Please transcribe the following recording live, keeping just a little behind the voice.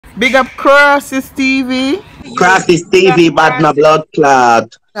Big up Crosses TV. Crosses TV, bad no blood clot.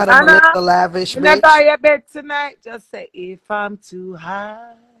 Not a little lavish When I bitch. go to your bed tonight, just say, if I'm too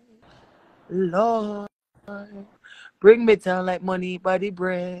high, Lord, bring me down like money by the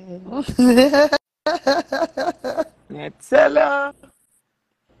bread. Yeah, tell her,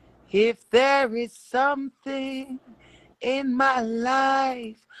 if there is something in my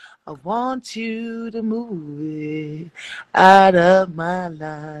life, I want you to move it out of my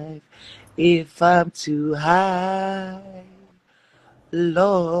life. If I'm too high,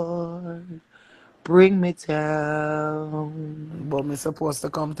 Lord, bring me down. But me supposed to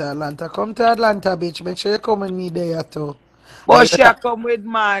come to Atlanta. Come to Atlanta, bitch. Make sure you come with me there too. But she come with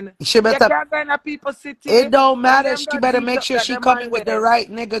man. She You better. can't go in a people city. It don't When matter. them She go better tease make up sure that she them coming man with the there. right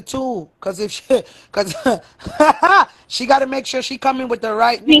nigga too. Cause if she, cause she gotta make sure she coming with the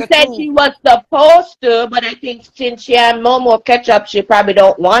right She nigga said too. she was supposed to, but I think since she and Momo catch up, she probably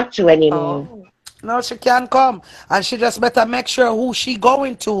don't want to anymore. Oh. No, she can't come, and she just better make sure who she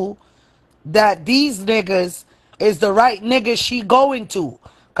going to, that these niggas is the right niggas she going to.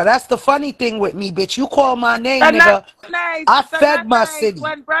 Cause that's the funny thing with me, bitch. You call my name, That's not nigga. nice. I That's fed not my nice. city.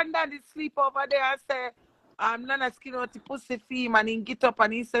 When Brandon did sleep over there, I said, I'm not a skin out the pussy fee, and he get up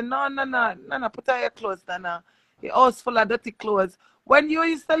and he said, no, put on your clothes, Nana. Your house full of dirty clothes. When you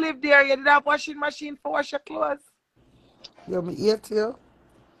used to live there, you did have washing machine for wash your clothes. You me ear to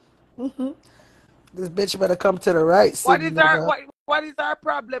you? This bitch better come to the right What city, is our nigga. what is our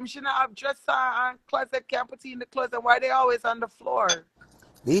problem? She not have dresser and closet, can't put it in the closet. Why they always on the floor?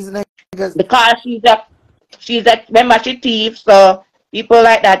 These niggas. Because she's a remember she thief, so people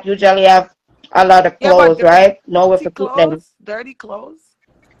like that usually have a lot of Yeah, but clothes, right? Know where dirty to put them. clothes, dirty clothes.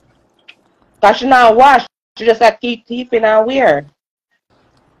 Cause she not wash. She just like keep thief in her wear.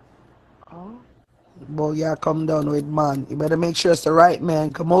 Oh. Boy, y'all come down with man. You better make sure it's the right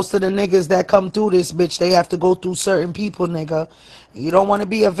man. Cause most of the niggas that come through this bitch, they have to go through certain people, nigga. You don't want to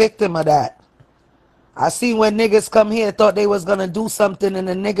be a victim of that. I seen when niggas come here thought they was gonna do something, and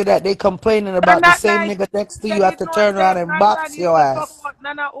the nigga that they complaining And about, the not same nice. nigga next to you You have did to know turn say around and Brandon box used your to talk ass. about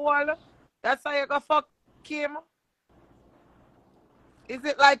Nana all. That's how you go fuck Kim. Is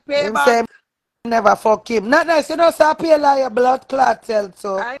it like Him payback? say never fuck him. Not nice, you know, so I pay like a blood clot tell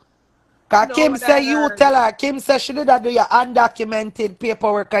so. I Cause know Kim what say I you heard. tell her, Kim say she did do your undocumented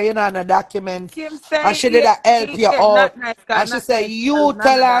paperwork, cause you know on a document. Kim And say she did help you not out. nice, And she not say nice. Tell you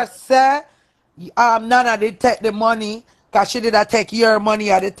tell Nana her that. say Nana did take the money, cause she did take your money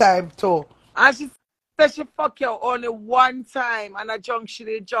at the time too. And she said she fuck you only one time and a junk she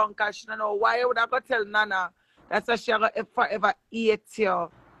did junk and she don't know why would I go tell Nana. That's why she gonna forever eat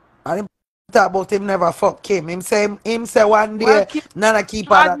you. And him talk about him never fuck Kim. Him say one Well, day Kim Nana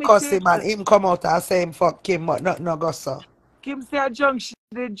keep on a admit cuss it. him and him come out and say him fuck Kim, but nothing no go so. Kim say a junk she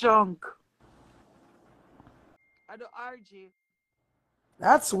did junk. I do RG.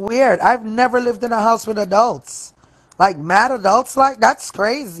 That's weird. I've never lived in a house with adults. Like mad adults like that's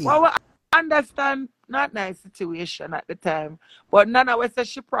crazy. Well, we understand not nice situation at the time. But Nana was say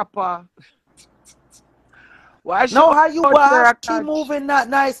she proper. Why she No, how you out here how a she catch? moving not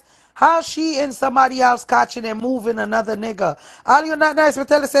nice? How she in somebody else catching and moving another nigga? All you not nice, but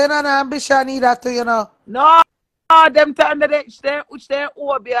tell her say no ambition need that too, you know. No, them time that they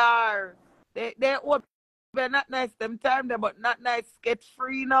OBR. They OBR not nice them time there, but not nice get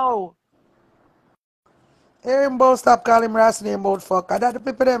free now. Hear him both stop calling him last name about fuck. That the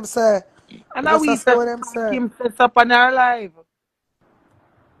people them say. And now Because we that's what said them say. Kim sets up on our live.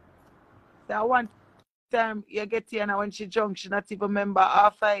 That one time you get here and when she drunk, she not even remember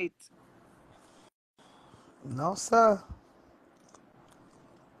our fight. No, sir.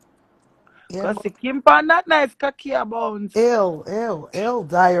 Yeah, Cause the Kim pan not nice cocky bounce. ill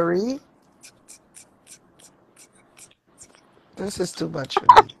diary. This is too much for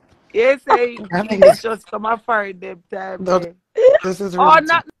me. You say I think English just come a far them time no, there. this is Oh, really too.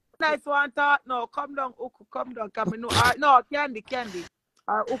 not nice one talk. No, come down, Uku, come down. Come no, no, Candy.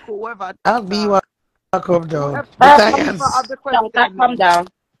 Or Uku, whoever I'll be one talk. come down. Whoever But I Calm am have the down, calm question. down.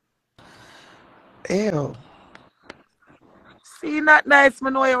 ew. See, not nice,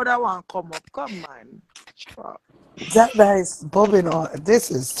 man, know you would have want come up. Come on. Fuck. That guy's bobbing on.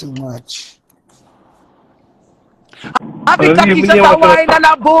 This is too much. Have the Well, leave cocky me just name a out of wine and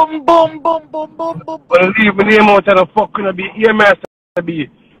a boom, boom, boom, boom, boom, boom, well, boom. leave me name out of the fucking be ear master be.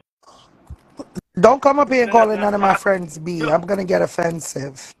 Don't come up here and calling none of my friends B. I'm gonna get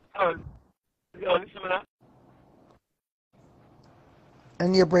offensive. Listen to that.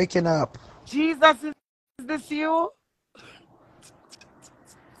 And you're breaking up. Jesus, is this you?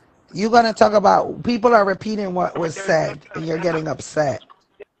 You're gonna talk about people are repeating what was said and you're getting upset.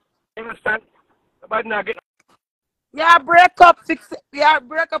 understand? But now get Yeah, break up, fix it. Yeah,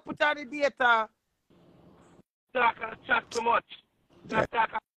 break up, put on the data. talk and chat too much. Not talk.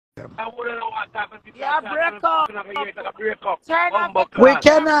 I wouldn't know what talking people Yeah, talk break and up. fucking have a year to break up. Turn off the We Bumbo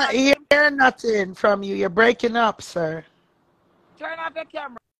cannot camera. hear nothing from you. You're breaking up, sir. Turn off the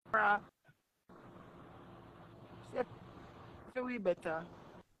camera. See if we better.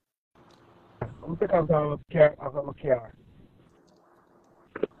 I'm taking out my car. Out of my car.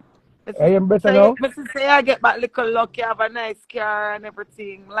 I Mrs. am better Say, now. Mrs. Say I get back little lucky, have a nice car and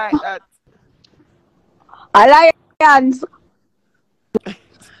everything like that. Alliance.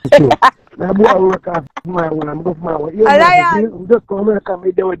 My boy work off my one. I'm going for my one. Alliance. I'm just come America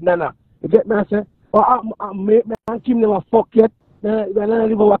and there with Nana. You get me? I say, oh, I'm Kim never fuck yet. Then I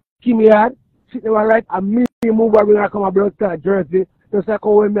live over Kim yard. Shit never right. And me move over when I come a blood clot Jersey. Just like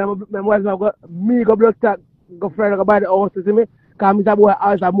how when my wife got me go blood clot go friend go buy the house. You see me? Cause me that boy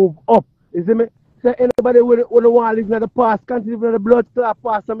as I move up. You see me? So anybody would want to live in the past, can't live in the blood clot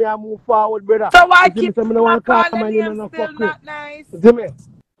past. So me I move forward, brother. So why You see me? keep So me no want to call calling my name him and no still fuck with. not nice? You see me?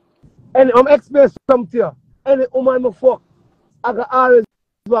 And I'm explain something to you. Any woman me fuck, I can always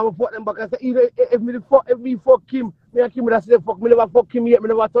want to fuck them back. I say either if me fuck Kim, me and Kim would have said fuck. Me never fuck Kim yet. Me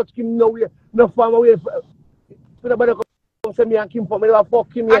never touch Kim no way. No farm away. Nobody come say me and Kim fuck. Me never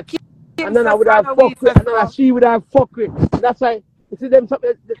fuck Kim yet. And then I would have fuck with. And then she would have fuck with. That's why you see them.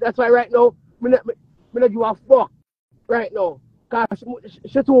 That's why right now me not give a fuck. Right now, cause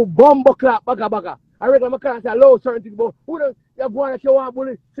she too bumbo clap baga. I reckon I can't say low certain things, but who don't you go on if you want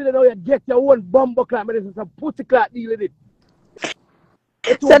bully, see now you get your own bumbo clap, but this is a pussy clap deal with it.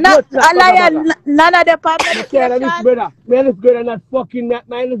 So not Alliance, none of the part I can't this medication. brother. Man is good and not fucking that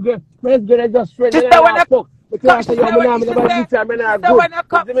man is good. Man is good and just straight. She Man said is when not fuck. But you say yo, me nah, me never she this time, man are said good. when you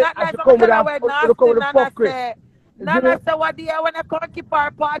come, You see me? not I nice, should I'm come with tell her that, when come with the Nana fuck with. say, You see Nana me? say what dear when I come keep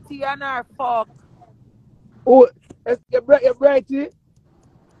our party and our fuck. Oh, you're bright, see?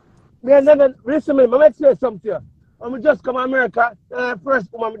 Me and then listen me, I might say something to you. I'm just come to America,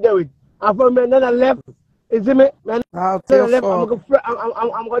 first woman I'm there with. And from me, then I left. You see me? And Out then I your left, fuck.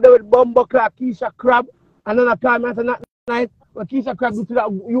 I'm going there with Bumbo Clark, Keisha Crab. And then I call me and say, not nice. But Keisha Crab do to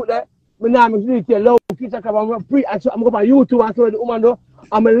that youth there. Me now, I'm going to love Keisha Crab. I'm free. And so I'm going to YouTube and so the woman do.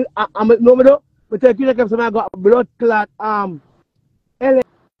 I'm no me do. But tell Keisha Crab, so I got a blood clot, LA.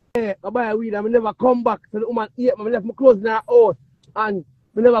 I buy a weed and I never come back. So the woman ate me. I left my clothes in her house. And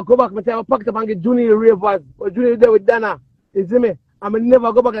I never go back. I tell I packed up and get Junior ravers. But Junior there with Dana. You see me? And I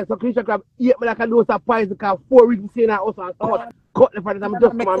never go back. And so Christian Crab ate me like a dose of pies because 4 weeks in her house and cut the fact that I'm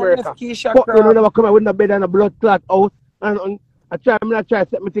just from America. Fuck you, I never come out with a bed and a blood clot house. And I try to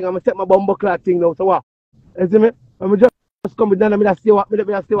set my thing. I'm going to set my bumbo clot thing now. So what? You see me? And I just come with Dana. I stay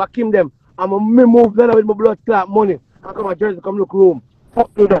what Kim them. And I move Dana with my blood clot money. I come to Jersey, come look room.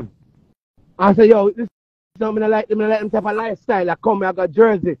 Fuck to them. I say, yo, this is not like them type of lifestyle. I come, I got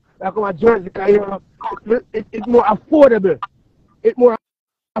Jersey. I come to Jersey because you know, it's more affordable. It's more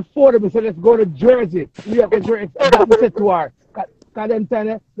affordable, so let's go to Jersey. We have to Jersey. That's said to her. Because them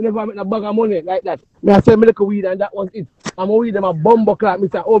time, we never make a bag of money like that. Me I sell me little weed and that was it. I'm a weed them a bumbo clock. Me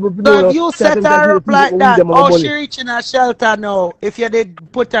say, oh, So if you set her up like that, how she reaching a shelter now? If you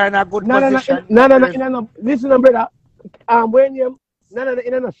did put her in a good position. No. Listen, brother. When you in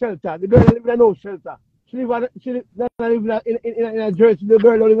a shelter, the girl live in no shelter. She live in a Jersey. The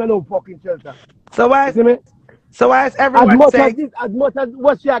girl don't live in no fucking shelter. So why is everyone saying as much as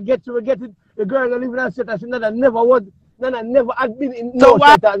what she get to get it, the girl don't live in a shelter. She never had been in no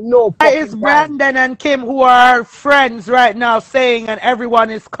shelter. No why fucking is Brandon and Kim, who are friends right now, saying and everyone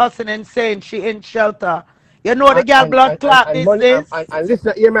is cussing and saying she in shelter? You know the girl blood clot business. And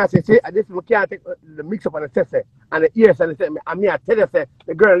listen, hear me say, this we can't take the mix up on the test and the ears and the say, I mean, I tell you, say,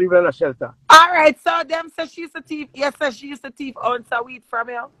 the girl living in a shelter. All right, so them say she's a thief. Yes, sir, she used to thief ounce of weed from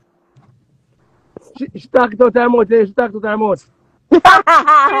you. She talk to her mouth, she talk to her mouth.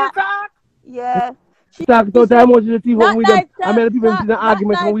 Yeah. She talk to her mouth, she thief on with them. I mean, the people in the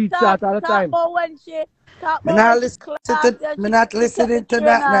argument when we start all the time. When she talk I'm not listening to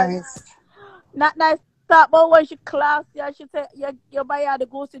that nice. Not nice. Talk about when she class, she say you buy her the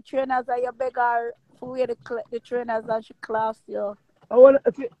goosey trainers and you beg her for wear the trainers and she class you. I want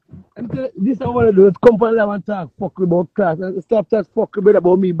to this I want to do is come from them and talk fuck about class and stop talk fuck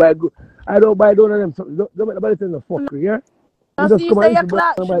about me by good. I don't buy none of them. So don't make nobody tell no fuckery, yeah? No, just come and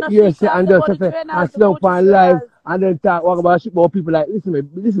say and just say and sit down for live and then talk about shit about people like listen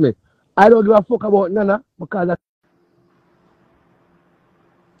me. I don't give a fuck about Nana because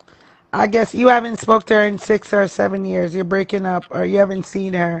I guess you haven't spoke to her in 6 or 7 years. You're breaking up or you haven't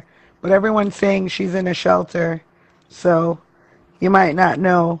seen her. But everyone's saying she's in a shelter. So you might not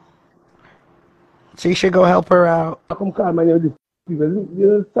know. So you should go help her out. I come call my name with this people.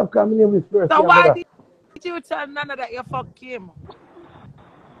 You stop calling my name with this first. So why did you tell Nana that you fuck him?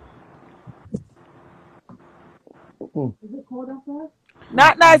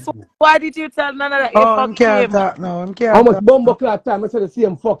 Not nice. Why did you tell Nana that you fuck him? No, I'm can't. How much bumbo clock time I say the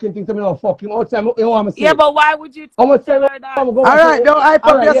same fucking thing to me? Don't fuck him. All time you want me to say? Yeah, but why would you tell her that? Alright, don't hype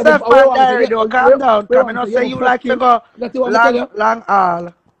up yourself, man, Diary, though. Calm down. Come and not say you like to go long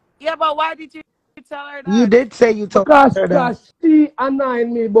all. Yeah, but why did you tell her that? You did say you told her that. Because she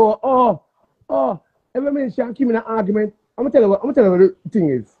annoying me, boy. Every minute she keep me in an argument. I'm gonna tell you what the thing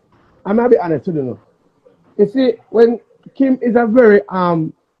is. I'm gonna be honest with you now. You see, when Kim is a very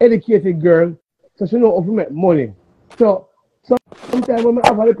educated girl, so she know how to make money. So sometimes when I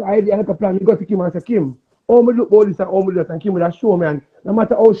have a little idea, a little plan, you go to Kim and say, Kim, how me look all this and how me do that, and Kim will show me. And no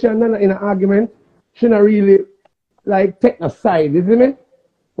matter how she and Nana in an argument, she not really like take a side, you see me?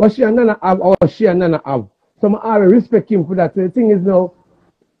 What she and Nana have, or she and Nana have. So I always respect Kim for that. So the thing is now,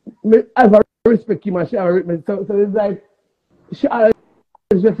 I have a respect Kim and she have a respect. So it's like, she always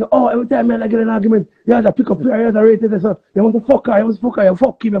just say, oh, every time I get an argument, you have to pick up her, you have to rate it, so you want to fuck her, you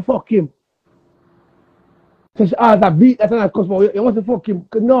fuck him. So she always beat that and I customer, you want to fuck him.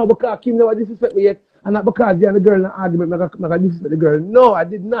 No, because Kim never disrespect me yet, and not because you and the girl in an argument, I disrespect the girl. No, I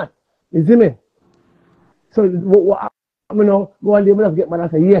did not. You see me? So what you know, one day I just get mad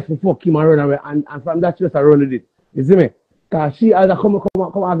and say, yes, we fuck him and run away, and from that she just run with it. You see me? Because she either come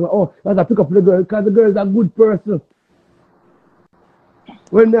argue, oh, you have to pick up the girl, because the girl is a good person.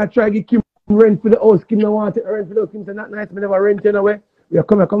 When I try to get Kim rent for the house, Kim don't want to rent for the house. Kim say, not nice, I never rent anyway. You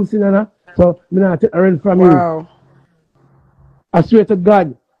come see Nana. So I not take a rent from you. I swear to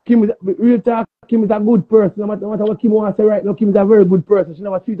God, Kim is real talk, Kim is a good person. No matter what Kim wants to say right now, Kim is a very good person. She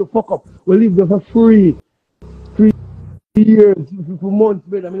never treat to fuck up. We live there for free. 3 years, for months,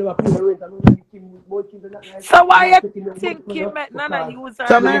 brother. I never pay the rent. So why you think Kim met Nana use her?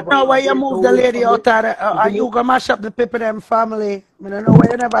 So I know where you move the lady out of are you gonna mash up the people them family? I don't know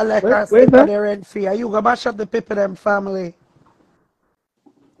where you never let her sleep for the rent fee. Are you gonna mash up the people them family?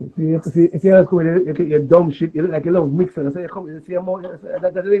 If you go you dumb shit, you look like you love mixing. So you come you see a more that's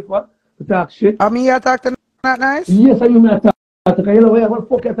the what? To talk shit. I mean you talk to Notnice? Yes, I mean I talk. You know what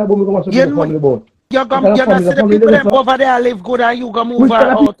fuck you talk about me go mash up the family board. You're gonna see the people them over there live good and you gonna move her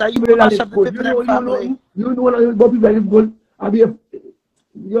out. Are you gonna mash up the people them family? You know what people live good. I be you're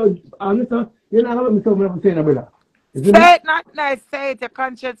not gonna be so saying brother. Say it not nice, say it, your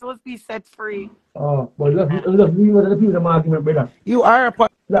conscience must be set free. Oh, but just leave the people them argument, brother. You are a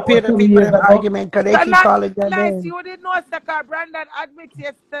part of the people them argument because they keep calling their name. You didn't know that Brandon admits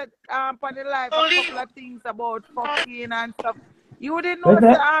yesterday on the live a couple of things about fucking and stuff. You didn't know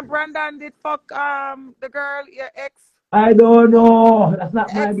that Brandon did fuck the girl, your ex? I don't know. That's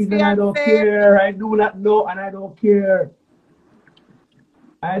not my business. I don't care. I do not know and I don't care.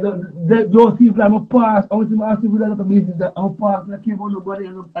 I don't see if I'm a pass. I want to ask you without a business that I'm a pass. I can't go nobody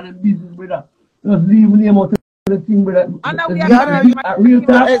and a business, brother. Just leave me name out of the thing, brother. Real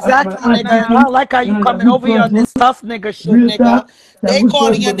talk. Exactly, nigga. I don't like how you coming over here on this tough nigga shit, nigga. They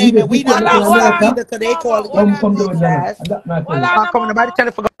calling your name and we not either because they calling your name. I'm coming nobody tell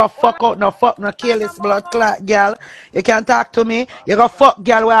you for go fuck out, no kill this blood clot, girl. You can't talk to me. You go fuck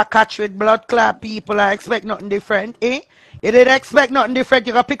girl where I catch with blood clot people. I expect nothing different, eh? You didn't expect nothing different.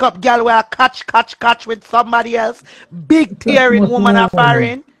 You gonna pick up girl where I catch with somebody else. Big tearing woman are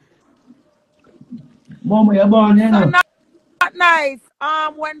firing. Mama, you're born, you know. So not nice.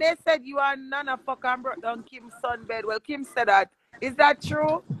 When they said you and Nana fuck and brought down Kim's son bed, well, Kim said that. Is that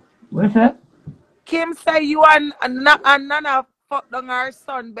true? What's that? Kim said you and Nana fucked down her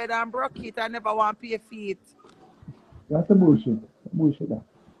son bed and broke it and never want to pay feet. That's a bullshit. Bullshit. That's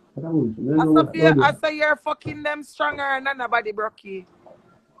a bullshit. I say you're fucking them stronger and Nana body broke it.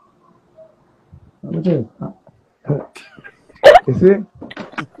 You see?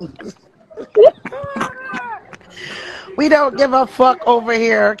 We don't give a fuck over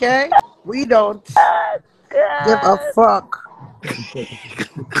here, okay? We don't give a fuck.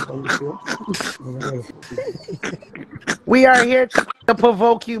 We are here to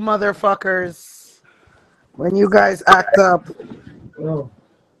provoke you motherfuckers when you guys act up. Oh.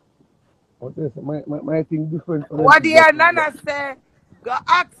 My thing different. What do your Nana say? Go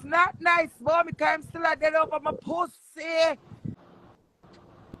ask not nice, boy, because I'm still a dead over my pussy.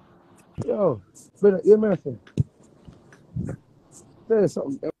 Yo, brother, you mercy. Tell you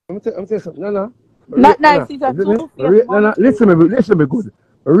something. I'm tell you something. Nana. Not nice, he's a two. Nana, listen me good.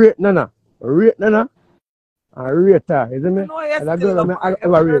 Rate Nana, and rate her, isn't it? No, and that girl I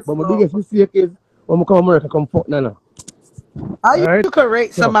ever rate. But my biggest mistake is when I come to America, come fuck Nana. How Alright? you could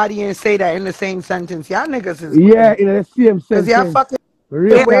rate So, somebody and say that in the same sentence? Y'all niggas is yeah, weird. in the same Cause y'all sentence. fucking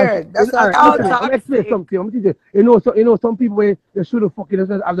Real talk. weird. That's what Alright, I'm listen, saying. I'm explain toxic. something. I'm teaching you know, some people they should have fucking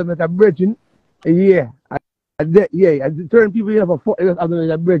have them as a virgin. Yeah. Yeah, certain people you have a fuck have them as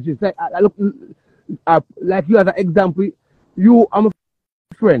a virgin. It's like, I look like you as an example. You, I'm a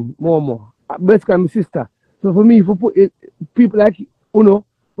friend, Momo. Basically, I'm a sister. So for me, if you put it, people like you know,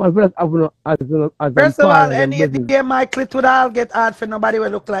 my friends have as them First of all, partners and any business. day my clit would all get hard for nobody will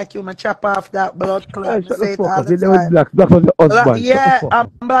look like you. Me chop off that blood clot. Hey, Me shut the say it fuck all up. the You're there with time. blacks. Blacks was your husband. Shut the Yeah, fuck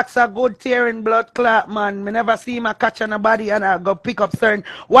up. blacks are good tearing blood clot, man. Me never see my catch on a body and I go pick up certain.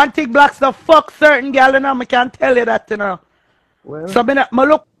 One thing blacks the fuck certain gal, you know, me can tell you that, you know. Well, So me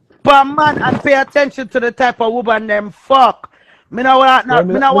look for a man and pay attention to the type of woman them fuck. Me not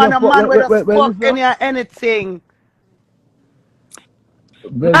want a man with a fuck listen. any or anything.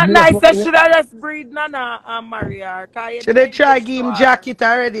 Well, Not me not nice. I fucking it. should have just breed Nana and marry her. Cause you Should they didn't try get give to him her. jacket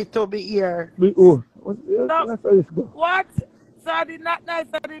already to be here? Oh, So, that's how this go. what? So I did not nice.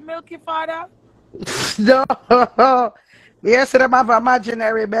 I did milky father. No. Yes, them have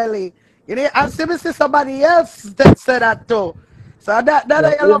imaginary belly. You know, I see me see somebody else that said that too. So that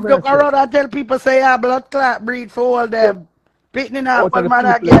Yeah, I what you love to mean go say? around and tell people say yeah, blood clot breed for all Yeah, them. Picking up out of one the man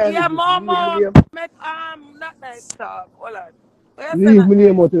people and Yeah, again. business. Momo make not nice talk. Hold on. What you say Leave not me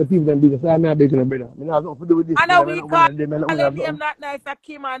name nice? out to the people and business. I'm not begging a brother. I have nothing to do with this, I know brother. I'm we not one call of them. I'm not one your of name them. not nice. I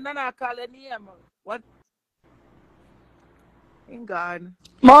Kim and Nana call your name. What? In God.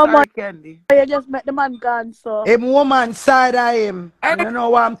 Mama, Sorry, Candy. you just met the man gone, so. Him woman side of him. I don't know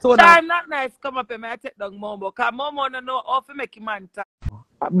what I'm talking about. Anytime not nice come up and I take down Momo. Cause Momo don't know how to make him man talk.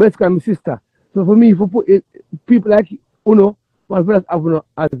 Basically, I'm a sister. So for me, if you put it, people like you know, my friends have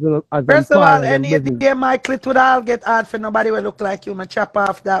as them First of all, partners and any business. day my clit would all get hard for nobody will look like you. Me chop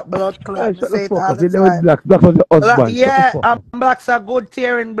off that blood Hey, clot. Me shut the say it fuck all up. the You're there with time. blacks. Blacks was your husband. Shut the Yeah, fuck up. blacks are good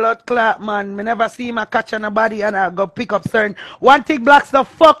tearing blood clot, man. Me never see my catch on a body and I go pick up certain. One thing blacks the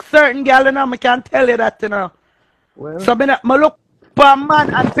fuck certain gal, you know, me can tell you that, you know. Well, So me look for a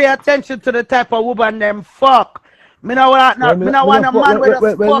man and pay attention to the type of woman them fuck. Me not me want not a fuck. man with a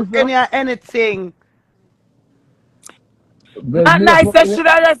fuck Listen. any or anything. Well, Not me not nice. I fucking it. should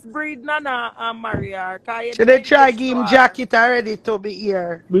have just breed Nana and marry her. Cause you Should they didn't try get give to him her. jacket already to be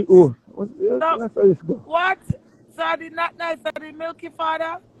here? Oh, So, that's how this go. what? So I did not nice. I did milky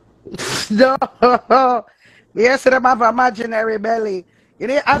father. No. Yes, them have imaginary belly. You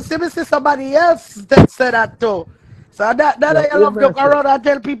know, I see me see somebody else that said that too. So that Yeah, I what you love to mean go say? around and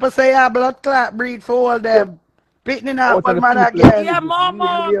tell people say yeah, blood clot breed for all Yeah, them. Picking up out of one the man people and Yeah, again. business.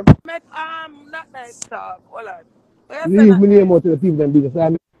 Momo make not nice talk. Hold on. What you say Leave not me name nice? out to the people and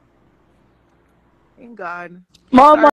business. In God. Mama. Sorry.